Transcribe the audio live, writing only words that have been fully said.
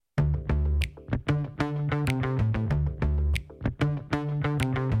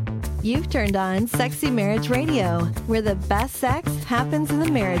You've turned on Sexy Marriage Radio, where the best sex happens in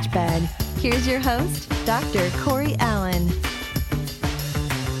the marriage bed. Here's your host, Dr. Corey Allen.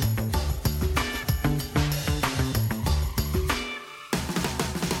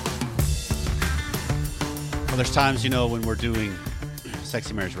 Well, there's times, when we're doing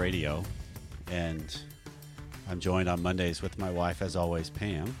Sexy Marriage Radio, and I'm joined on Mondays with my wife, as always,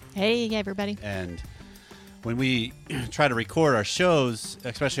 Pam. Hey, everybody. And when we try to record our shows,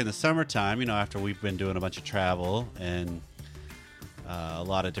 especially in the summertime, after we've been doing a bunch of travel and a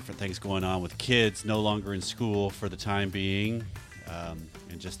lot of different things going on with kids no longer in school for the time being, and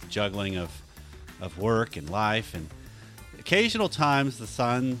just the juggling of work and life, and occasional times the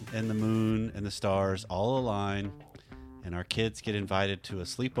sun and the moon and the stars all align, and our kids get invited to a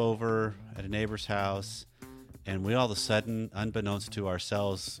sleepover at a neighbor's house, and we all of a sudden, unbeknownst to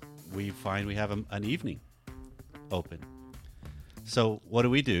ourselves, we find we have an evening open. So what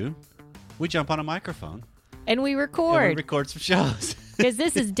do? We jump on a microphone. And we record. And we record some shows. Because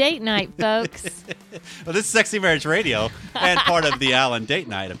this is date night, folks. Well, this is Sexy Marriage Radio and part of the Allen Date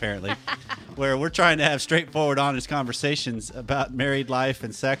Night, apparently, where we're trying to have straightforward, honest conversations about married life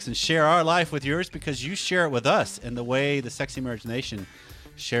and sex and share our life with yours because you share it with us. And the way the Sexy Marriage Nation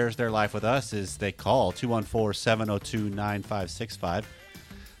shares their life with us is they call 214-702-9565.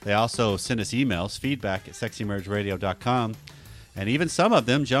 They also send us emails, feedback at sexymarriageradio.com. And even some of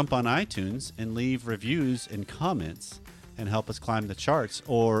them jump on iTunes and leave reviews and comments and help us climb the charts.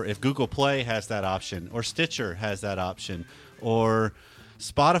 Or if Google Play has that option, or Stitcher has that option, or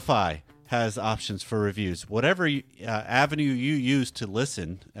Spotify has options for reviews. Whatever avenue you use to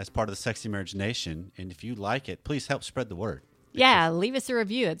listen as part of the Sexy Marriage Nation, and if you like it, please help spread the word. Yeah, leave us a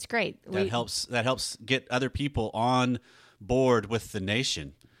review. It's great. That helps get other people on board with the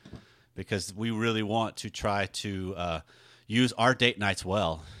nation, because we really want to try to use our date nights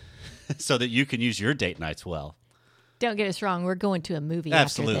well so that you can use your date nights well. Don't get us wrong. We're going to a movie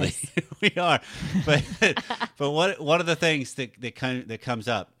Absolutely. after this. We are. But one of the things that comes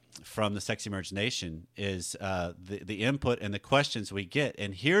up from the Sexy Marriage Nation is the input and the questions we get.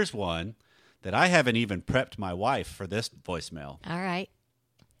 And here's one that I haven't even prepped my wife for this voicemail. All right.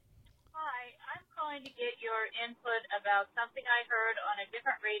 Hi, I'm calling to get your input about something I heard on a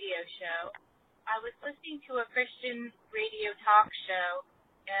different radio show. I was listening to a Christian radio talk show,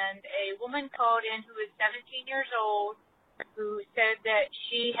 and a woman called in who was 17 years old who said that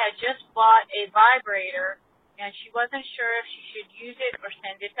she had just bought a vibrator, and she wasn't sure if she should use it or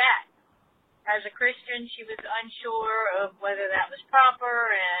send it back. As a Christian, she was unsure of whether that was proper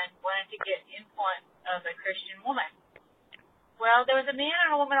and wanted to get input of a Christian woman. Well, there was a man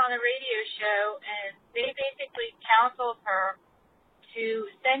and a woman on the radio show, and they basically counseled her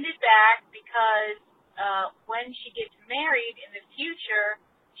to send it back because when she gets married in the future,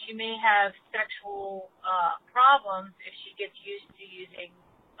 she may have sexual problems if she gets used to using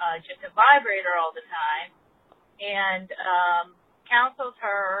just a vibrator all the time, and counseled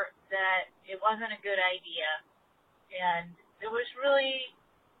her that it wasn't a good idea. And there was really,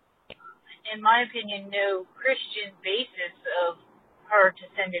 in my opinion, no Christian basis of her to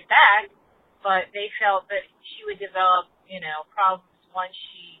send it back, but they felt that she would develop, problems once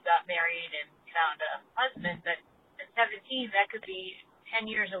she got married and found a husband. But at 17, that could be 10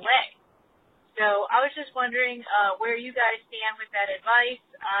 years away. So I was just wondering where you guys stand with that advice.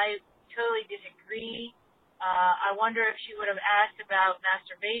 I totally disagree. I wonder if she would have asked about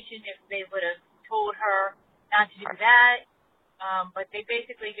masturbation, if they would have told her not to do that. But they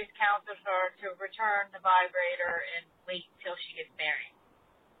basically just counseled her to return the vibrator and wait until she gets married.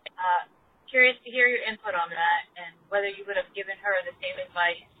 Curious to hear your input on that and whether you would have given her the same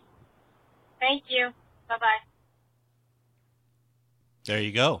advice. Thank you. Bye-bye. There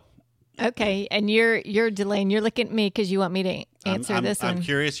you go. Okay, and you're delaying. You're looking at me because you want me to answer this one. I'm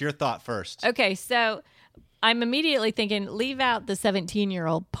curious your thought first. Okay, so I'm immediately thinking leave out the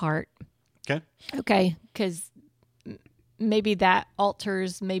 17-year-old part. Okay, because maybe that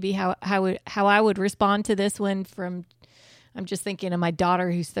alters maybe how I would respond to this one from. I'm just thinking of my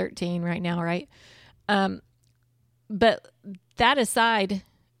daughter who's 13 right now, right? But that aside,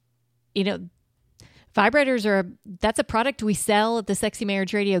 vibrators that's a product we sell at the Sexy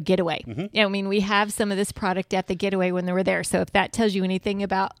Marriage Radio Getaway. Mm-hmm. We have some of this product at the Getaway when they were there. So if that tells you anything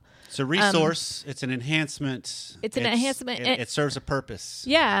about... It's a resource. It's an enhancement. It's an enhancement. It serves a purpose.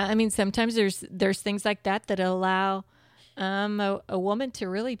 Yeah. sometimes there's things like that allow a woman to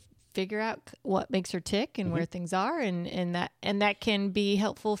really figure out what makes her tick and where things are, and that can be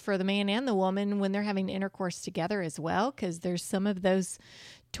helpful for the man and the woman when they're having intercourse together as well, because there's some of those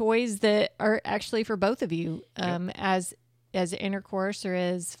toys that are actually for both of you. As as intercourse or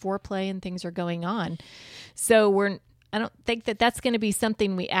as foreplay and things are going on. So I don't think that that's going to be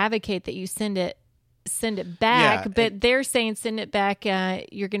something we advocate, that you send it back, but they're saying send it back.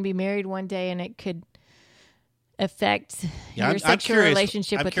 You're going to be married one day and it could affect your sexual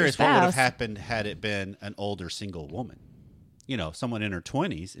relationship with your spouse. I'm curious what would have happened had it been an older single woman. Someone in her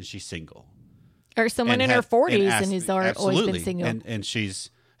 20s and she's single. Or someone in her 40s and has always been single. And she's,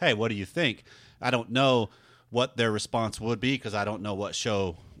 hey, what do you think? I don't know what their response would be because I don't know what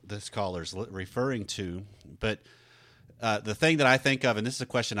show this caller's referring to. But the thing that I think of, and this is a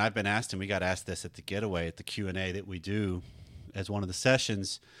question I've been asked, and we got asked this at the Getaway, at the Q&A that we do as one of the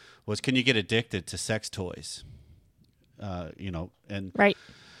sessions, was can you get addicted to sex toys? And right.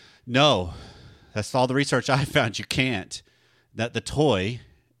 No, that's all the research I found. You can't. That the toy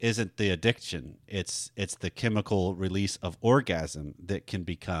isn't the addiction. It's the chemical release of orgasm that can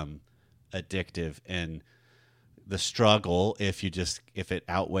become addictive, and the struggle if it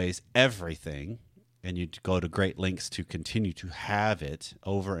outweighs everything, and you go to great lengths to continue to have it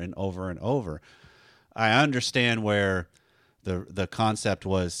over and over and over. I understand where the concept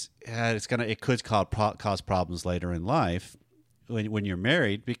was it could cause problems later in life when you're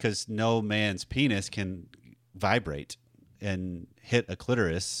married, because no man's penis can vibrate and hit a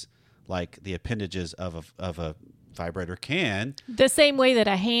clitoris like the appendages of a vibrator can. The same way that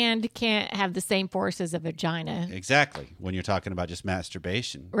a hand can't have the same force as a vagina. Exactly. When you're talking about just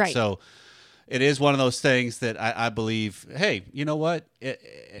masturbation. Right. So it is one of those things that I believe, hey, you know what?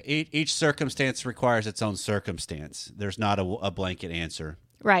 Each circumstance requires its own circumstance. There's not a blanket answer.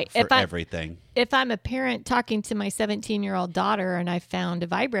 Right. For everything. If I'm a parent talking to my 17-year-old daughter and I found a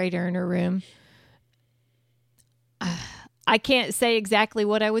vibrator in her room, I can't say exactly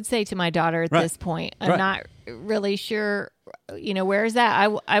what I would say to my daughter at this point. I'm not really sure, where is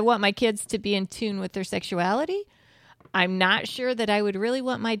that? I want my kids to be in tune with their sexuality. I'm not sure that I would really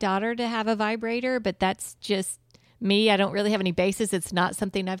want my daughter to have a vibrator, but that's just me. I don't really have any basis. It's not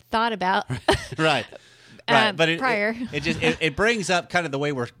something I've thought about. Right. Right. But prior. It brings up kind of the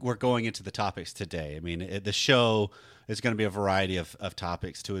way we're going into the topics today. I mean, the show is going to be a variety of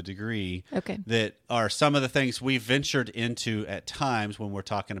topics to a degree that are some of the things we've ventured into at times when we're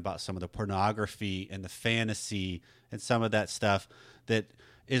talking about some of the pornography and the fantasy and some of that stuff that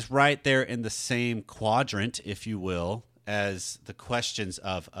is right there in the same quadrant, if you will, as the questions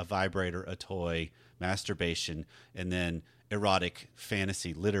of a vibrator, a toy, masturbation, and then erotic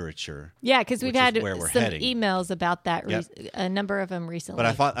fantasy literature. Yeah, because we've had some heading. Emails about that, a number of them recently.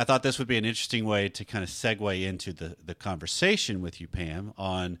 But I thought this would be an interesting way to kind of segue into the conversation with you, Pam,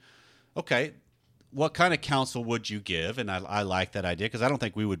 on, okay, what kind of counsel would you give? And I like that idea because I don't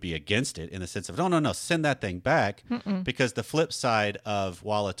think we would be against it in the sense of, no, send that thing back. Mm-mm. Because the flip side of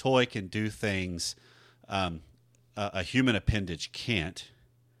while a toy can do things a human appendage can't,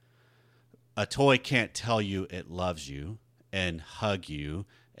 a toy can't tell you it loves you and hug you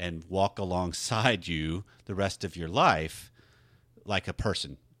and walk alongside you the rest of your life like a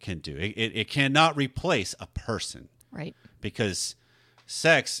person can do. It cannot replace a person. Right. Because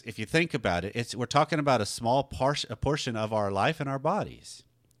sex, if you think about it, we're talking about a small portion of our life and our bodies.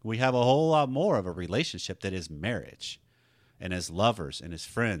 We have a whole lot more of a relationship that is marriage, and as lovers and as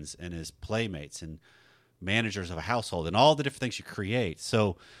friends and as playmates and managers of a household and all the different things you create.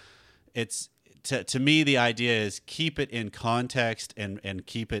 So it's, to me, the idea is keep it in context and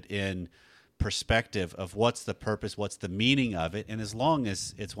keep it in perspective of what's the purpose, what's the meaning of it. And as long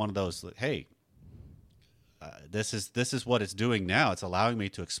as it's one of those, hey, this is what it's doing now. It's allowing me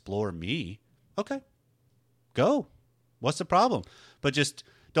to explore me. Okay, go. What's the problem? But just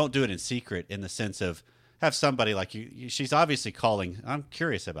don't do it in secret in the sense of have somebody like you. She's obviously calling. I'm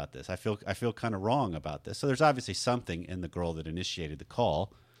curious about this. I feel kind of wrong about this. So there's obviously something in the girl that initiated the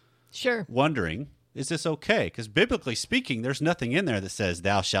call. Sure. Wondering, is this okay? Because biblically speaking, there's nothing in there that says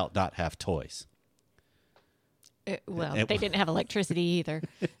thou shalt not have toys. They didn't have electricity either.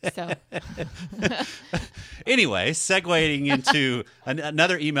 So, anyway, segueing into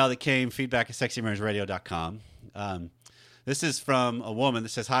another email that came, feedback@sexymarriageradio.com. This is from a woman that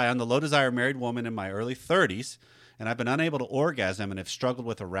says, "Hi, I'm the low desire married woman in my early 30s, and I've been unable to orgasm and have struggled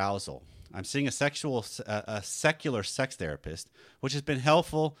with arousal. I'm seeing a secular sex therapist, which has been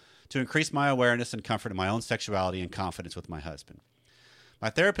helpful to increase my awareness and comfort in my own sexuality and confidence with my husband. My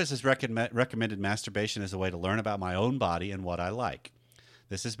therapist has recommended masturbation as a way to learn about my own body and what I like.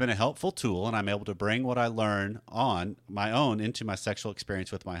 This has been a helpful tool, and I'm able to bring what I learn on my own into my sexual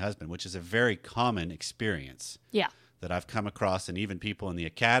experience with my husband," which is a very common experience. Yeah. That I've come across, and even people in the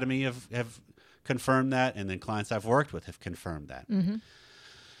academy have confirmed that, and then clients I've worked with have confirmed that. Mm-hmm.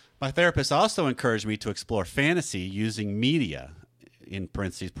 My therapist also encouraged me to explore fantasy using media, in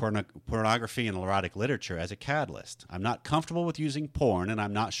parentheses, pornography and erotic literature, as a catalyst. I'm not comfortable with using porn, and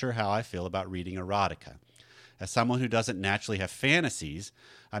I'm not sure how I feel about reading erotica. As someone who doesn't naturally have fantasies,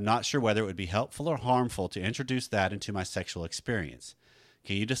 I'm not sure whether it would be helpful or harmful to introduce that into my sexual experience.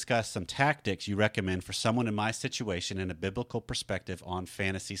 Can you discuss some tactics you recommend for someone in my situation in a biblical perspective on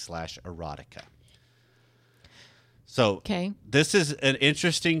fantasy/erotica? So This is an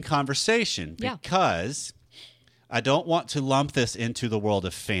interesting conversation because I don't want to lump this into the world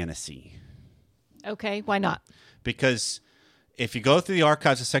of fantasy. Okay, why not? Because if you go through the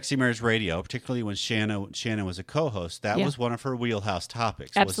archives of Sexy Marriage Radio, particularly when Shannon was a co-host, that was one of her wheelhouse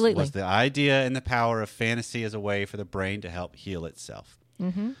topics. Absolutely. Was the idea and the power of fantasy as a way for the brain to help heal itself.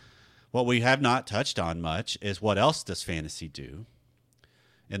 Mm-hmm. What we have not touched on much is what else does fantasy do?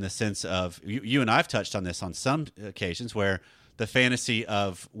 In the sense of, you and I have touched on this on some occasions, where the fantasy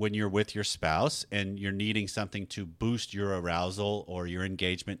of when you're with your spouse and you're needing something to boost your arousal or your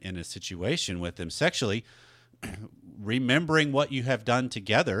engagement in a situation with them sexually, remembering what you have done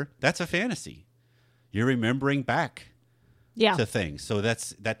together, that's a fantasy. You're remembering back to things. So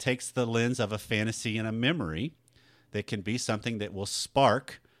that takes the lens of a fantasy and a memory that can be something that will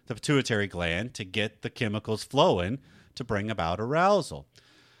spark the pituitary gland to get the chemicals flowing to bring about arousal.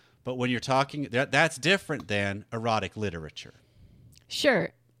 But when you're talking, that's different than erotic literature. Sure.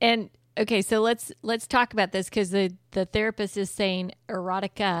 And okay, so let's talk about this, because the therapist is saying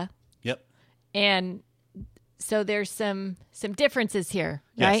erotica. Yep. And so there's some differences here,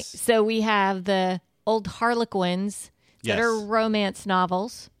 right? Yes. So we have the old Harlequins that are romance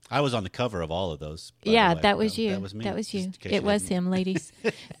novels. I was on the cover of all of those. Yeah, that was you. That was me. That was you. It was him, ladies.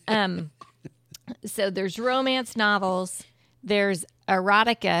 So there's romance novels, there's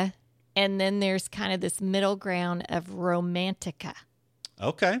erotica, and then there's kind of this middle ground of romantica.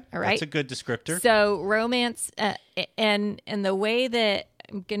 Okay. All right. That's a good descriptor. So romance, and the way that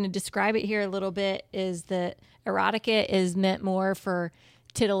I'm going to describe it here a little bit is that erotica is meant more for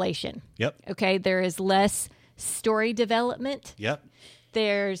titillation. Yep. Okay. There is less story development. Yep.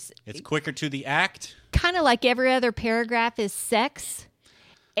 It's quicker to the act. Kind of like every other paragraph is sex,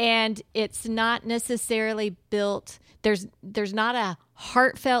 and it's not necessarily built. There's not a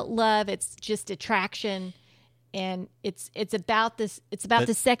heartfelt love. It's just attraction. And it's about this. It's about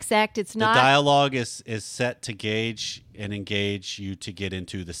the sex act. It's not. The dialogue is set to gauge and engage you to get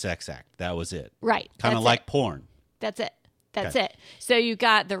into the sex act. That was it. Right. Kind of like porn. That's it. That's it. So you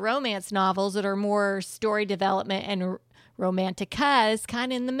got the romance novels that are more story development, and romantica is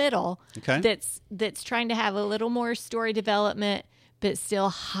kind of in the middle. Okay. That's trying to have a little more story development, but still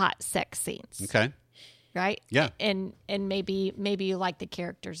hot sex scenes. Okay. Right? Yeah. And maybe you like the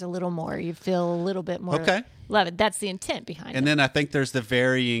characters a little more. You feel a little bit more Okay. love it. That's the intent behind it. And then I think there's the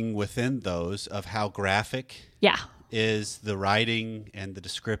varying within those of how graphic is the writing and the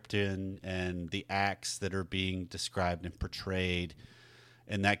description and the acts that are being described and portrayed.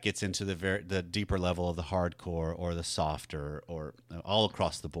 And that gets into the deeper level of the hardcore or the softer or all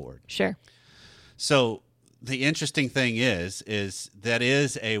across the board. Sure. So the interesting thing is that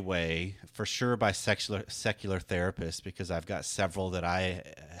is a way, for sure, by secular therapists, because I've got several that I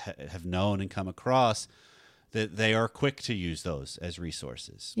have known and come across, that they are quick to use those as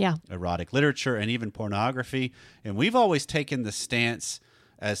resources. Yeah. Erotic literature and even pornography. And we've always taken the stance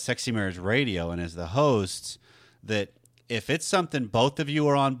as Sexy Marriage Radio and as the hosts that if it's something both of you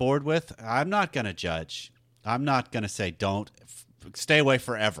are on board with, I'm not going to judge. I'm not going to say don't stay away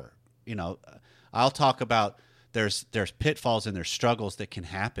forever. You know, I'll talk about there's pitfalls and there's struggles that can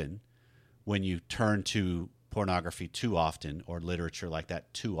happen when you turn to pornography too often or literature like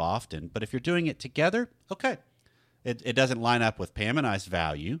that too often. But if you're doing it together, okay. It doesn't line up with Pam and I's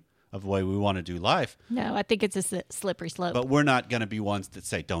value of the way we want to do life. No, I think it's a slippery slope. But we're not going to be ones that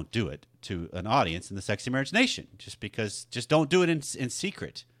say don't do it to an audience in the Sexy Marriage Nation just don't do it in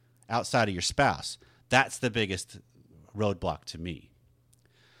secret outside of your spouse. That's the biggest roadblock to me.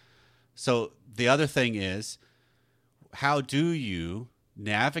 So the other thing is, how do you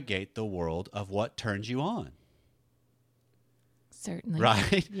navigate the world of what turns you on? Certainly.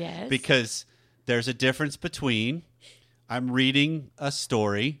 Right? Yes. Because there's a difference between I'm reading a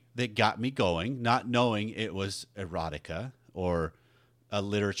story that got me going, not knowing it was erotica or a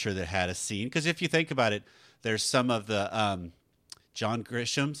literature that had a scene. Because if you think about it, there's some of the John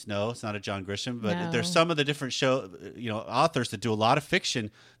Grisham's. No, it's not a John Grisham, but there's some of the different authors that do a lot of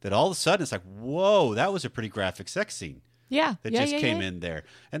fiction that all of a sudden it's like, whoa, that was a pretty graphic sex scene. Yeah. That just came in there.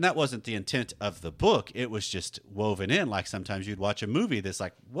 And that wasn't the intent of the book. It was just woven in. Like sometimes you'd watch a movie that's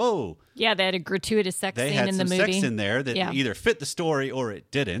like, whoa. Yeah, they had a gratuitous sex scene in the movie. They had some sex in there that either fit the story or it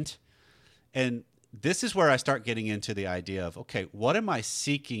didn't. And this is where I start getting into the idea of, okay, what am I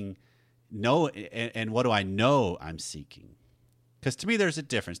seeking? And what do I know I'm seeking? Because to me, there's a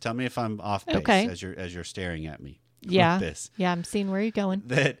difference. Tell me if I'm off base as you're staring at me. Yeah. With this. Yeah, I'm seeing where you're going.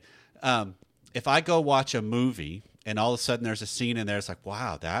 That if I go watch a movie and all of a sudden there's a scene in there, it's like,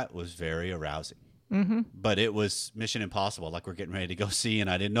 wow, that was very arousing. Mm-hmm. But it was Mission Impossible, like we're getting ready to go see, and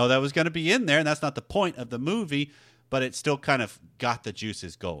I didn't know that was going to be in there, and that's not the point of the movie, but it still kind of got the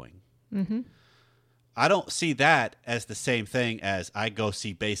juices going. Mm-hmm. I don't see that as the same thing as I go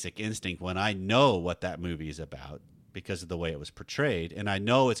see Basic Instinct when I know what that movie is about because of the way it was portrayed, and I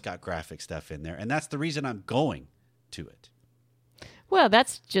know it's got graphic stuff in there, and that's the reason I'm going to it. Well,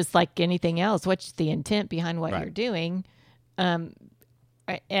 that's just like anything else. What's the intent behind what you're doing? And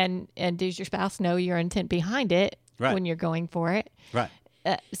does your spouse know your intent behind it when you're going for it? Right.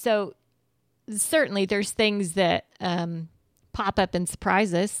 So certainly there's things that pop up and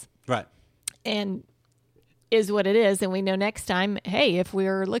surprise us. Right. And is what it is. And we know next time, hey, if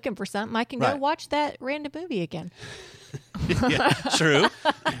we're looking for something, I can go watch that random movie again. Yeah, true.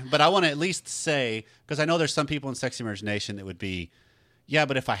 But I want to at least say, because I know there's some people in Sexy Marriage Nation that would be, yeah,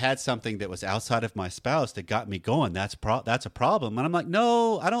 but if I had something that was outside of my spouse that got me going, that's a problem. And I'm like,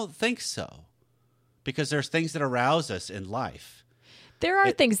 no, I don't think so. Because there's things that arouse us in life. There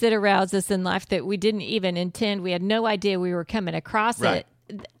are things that arouse us in life that we didn't even intend. We had no idea we were coming across it.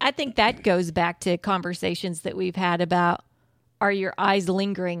 I think that goes back to conversations that we've had about, are your eyes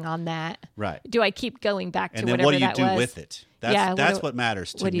lingering on that? Right. Do I keep going back to whatever that was? And then what do you do with it? That's what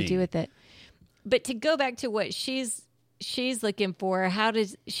matters to me. What do you do with it? But to go back to what she's looking for,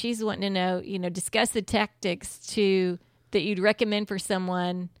 she's wanting to know, discuss the tactics that you'd recommend for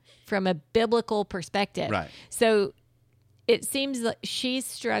someone from a biblical perspective. Right. So it seems like she's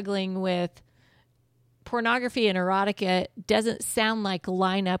struggling with pornography and erotica doesn't sound like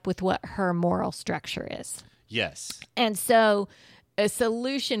line up with what her moral structure is. Yes. And so a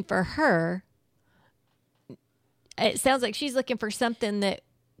solution for her, it sounds like she's looking for something that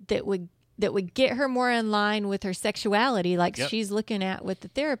would get her more in line with her sexuality, like she's looking at with the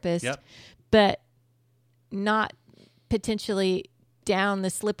therapist, but not potentially down the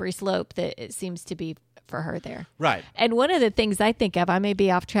slippery slope that it seems to be for her there. Right. And one of the things I think of, I may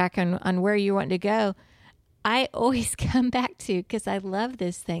be off track on where you want to go, I always come back to, because I love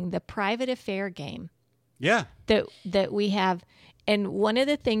this thing, the private affair game. Yeah. That we have. And one of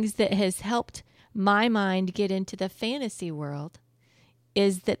the things that has helped my mind get into the fantasy world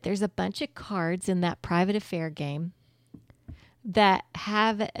is that there's a bunch of cards in that private affair game that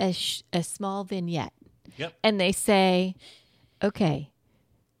have a small vignette. Yep. And they say, okay,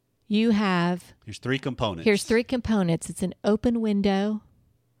 here's 3 components. Here's 3 components. It's an open window,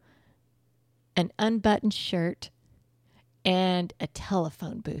 an unbuttoned shirt, and a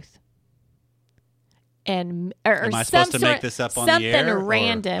telephone booth. And am I supposed to make this up on the air? Something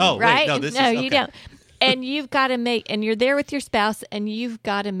random, right? Wait, no, you don't. And you've got to and you're there with your spouse, and you've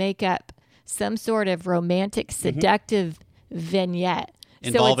got to make up some sort of romantic, seductive vignette.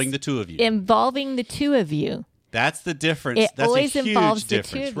 Involving the two of you. Involving the two of you. That's the difference. It That's always a huge involves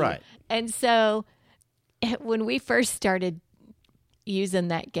difference. The two of you. Right. And so when we first started using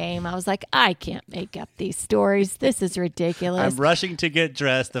that game, I was like, I can't make up these stories. This is ridiculous. I'm rushing to get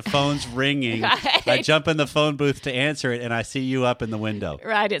dressed. The phone's ringing. Right. I jump in the phone booth to answer it, and I see you up in the window.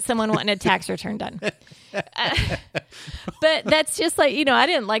 Right. It's someone wanting a tax return done. But that's just like, I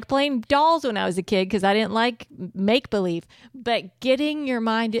didn't like playing dolls when I was a kid because I didn't like make-believe. But getting your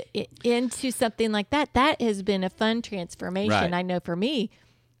mind into something like that has been a fun transformation. Right. I know for me,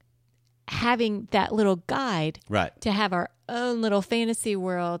 having that little guide to have our own little fantasy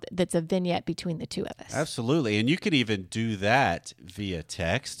world that's a vignette between the two of us. Absolutely. And you can even do that via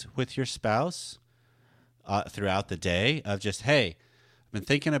text with your spouse throughout the day of just, hey, I've been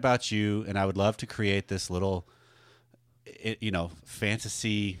thinking about you and I would love to create this little,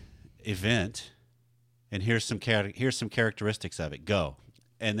 fantasy event. And here's some characteristics of it. Go.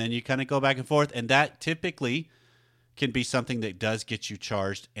 And then you kind of go back and forth. And that typically can be something that does get you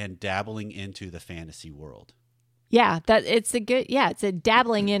charged and dabbling into the fantasy world. Yeah, it's a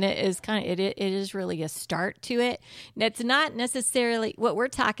dabbling in it is it is really a start to it. And it's not necessarily what we're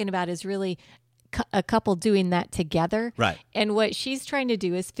talking about is really a couple doing that together. Right. And what she's trying to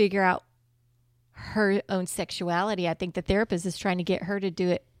do is figure out her own sexuality. I think the therapist is trying to get her to do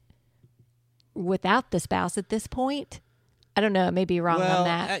it without the spouse at this point. I don't know. I may be wrong on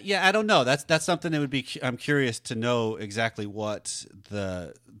that. Yeah, I don't know. That's something that would be. I'm curious to know exactly what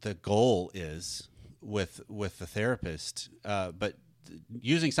the goal is with the therapist. But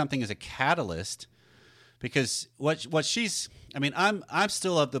using something as a catalyst, because what she's. I mean, I'm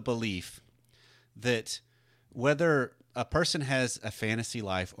still of the belief that whether a person has a fantasy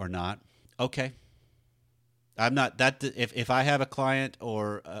life or not, okay. I'm not that if I have a client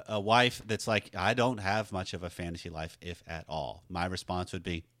or a wife that's like, I don't have much of a fantasy life, if at all, my response would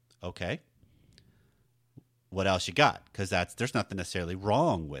be, okay, what else you got? Because there's nothing necessarily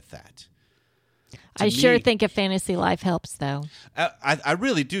wrong with that. I sure think a fantasy life helps, though. I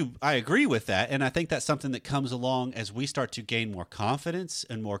really do. I agree with that. And I think that's something that comes along as we start to gain more confidence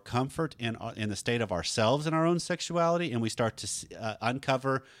and more comfort in the state of ourselves and our own sexuality. And we start to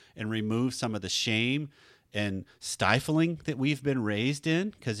uncover and remove some of the shame and stifling that we've been raised in.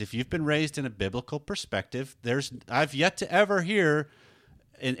 Because if you've been raised in a biblical perspective, I've yet to ever hear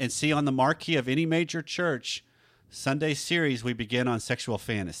and see on the marquee of any major church Sunday series we begin on sexual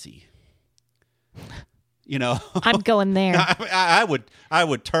fantasy. You know, I'm going there. I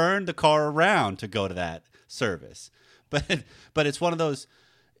would turn the car around to go to that service, but it's one of those.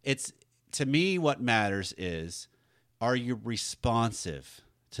 It's to me what matters is, are you responsive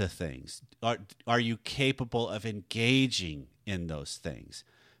to things? Are you capable of engaging in those things?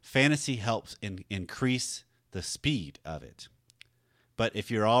 Fantasy helps increase the speed of it, but if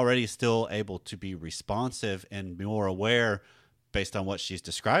you're already still able to be responsive and more aware. Based on what she's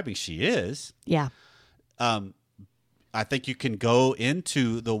describing, she is. Yeah. I think you can go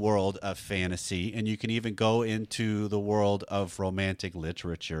into the world of fantasy, and you can even go into the world of romantic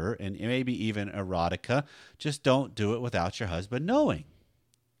literature and maybe even erotica. Just don't do it without your husband knowing.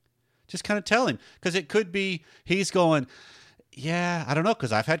 Just kind of tell him. Because it could be he's going, yeah, I don't know.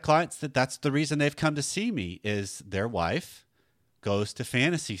 Because I've had clients that's the reason they've come to see me is their wife goes to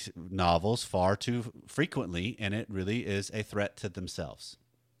fantasy novels far too frequently, and it really is a threat to themselves.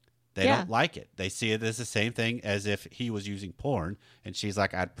 They don't like it. They see it as the same thing as if he was using porn, and she's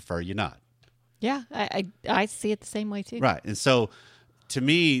like, I'd prefer you not. Yeah, I see it the same way too. Right. And so to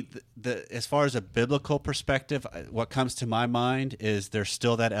me, as far as a biblical perspective, what comes to my mind is there's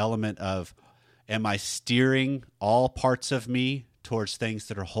still that element of, am I steering all parts of me towards things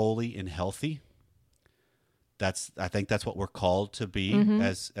that are holy and healthy? I think that's what we're called to be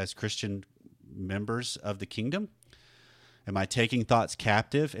as Christian members of the kingdom. Am I taking thoughts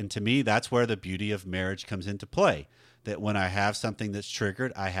captive? And to me, that's where the beauty of marriage comes into play. That when I have something that's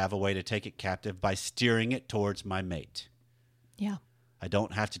triggered, I have a way to take it captive by steering it towards my mate. Yeah. I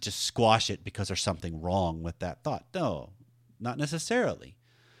don't have to just squash it because there's something wrong with that thought. No, not necessarily.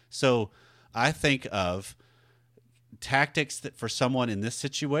 So I think of tactics that for someone in this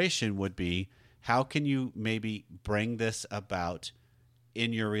situation would be, how can you maybe bring this about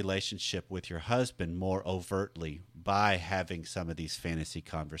in your relationship with your husband more overtly by having some of these fantasy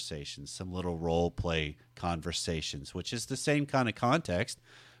conversations, some little role play conversations, which is the same kind of context.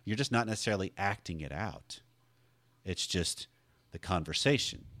 You're just not necessarily acting it out. It's just the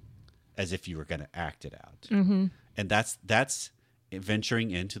conversation as if you were going to act it out. Mm-hmm. And that's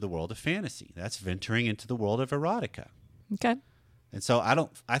venturing into the world of fantasy. That's venturing into the world of erotica. Okay. And so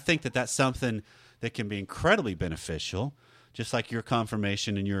I think that that's something that can be incredibly beneficial, just like your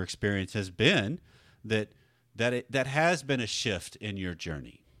confirmation and your experience has been, that has been a shift in your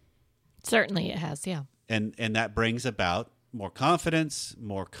journey. Certainly it has, yeah. And that brings about more confidence,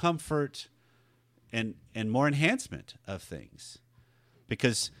 more comfort, and more enhancement of things.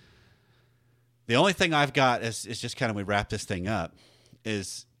 Because the only thing I've got is just kind of, we wrap this thing up,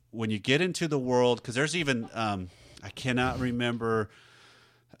 is when you get into the world, because there's even... I cannot remember.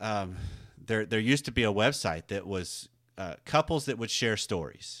 There used to be a website that was couples that would share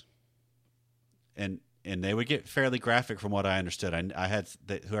stories, and they would get fairly graphic from what I understood. I had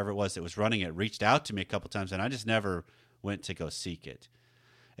whoever it was that was running it reached out to me a couple times, and I just never went to go seek it.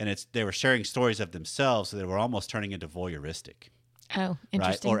 And they were sharing stories of themselves, so they were almost turning into voyeuristic. Oh,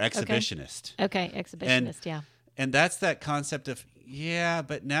 interesting. Right? Or exhibitionist. Okay, exhibitionist. Yeah. And that's that concept of, yeah,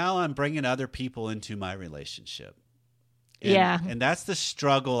 but now I'm bringing other people into my relationship. And that's the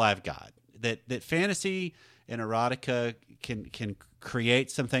struggle I've got. That fantasy and erotica can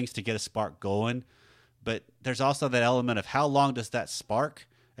create some things to get a spark going, but there's also that element of how long does that spark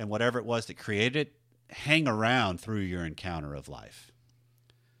and whatever it was that created it hang around through your encounter of life.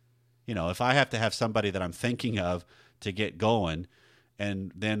 You know, if I have to have somebody that I'm thinking of to get going,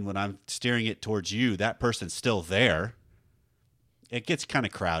 and then when I'm steering it towards you, that person's still there, it gets kind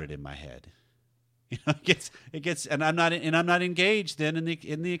of crowded in my head. It gets, and I'm not engaged then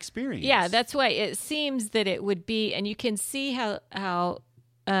in the experience. Yeah, that's why it seems that it would be, and you can see how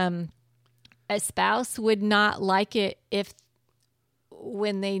a spouse would not like it if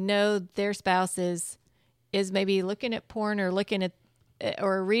when they know their spouse is maybe looking at porn or looking at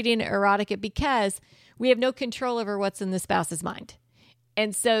or reading erotica, because we have no control over what's in the spouse's mind.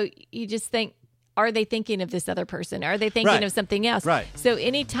 And so you just think, are they thinking of this other person? Are they thinking of something else? Right. So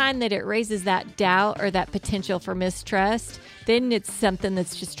anytime that it raises that doubt or that potential for mistrust, then it's something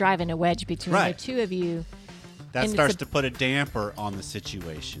that's just driving a wedge between the two of you. That starts to put a damper on the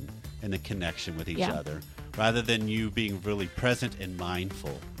situation and the connection with each other, rather than you being really present and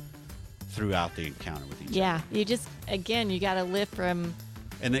mindful throughout the encounter with each other. Yeah. You just, again, you got to live from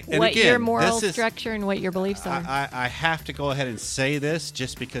what your moral structure and what your beliefs are. I have to go ahead and say this,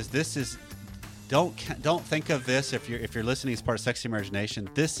 just because this is, don't think of this if you're listening as part of Sexy Marriage Nation.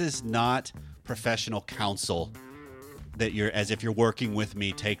 This is not professional counsel that you're, as if you're working with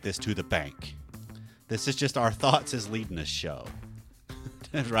me, take this to the bank. This is just our thoughts as leading a show.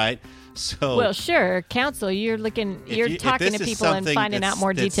 Right? So, well, sure, counsel. You're talking to people and finding out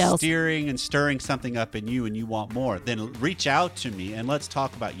more details. Steering and stirring something up in you, and you want more, then reach out to me and let's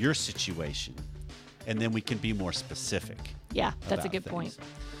talk about your situation, and then we can be more specific. Yeah, that's a good point.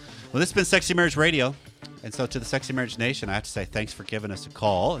 Well, this has been Sexy Marriage Radio, and so to the Sexy Marriage Nation, I have to say thanks for giving us a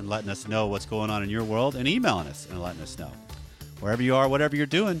call and letting us know what's going on in your world, and emailing us and letting us know wherever you are, whatever you're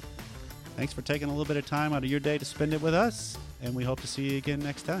doing. Thanks for taking a little bit of time out of your day to spend it with us, and we hope to see you again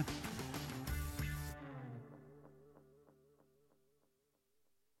next time.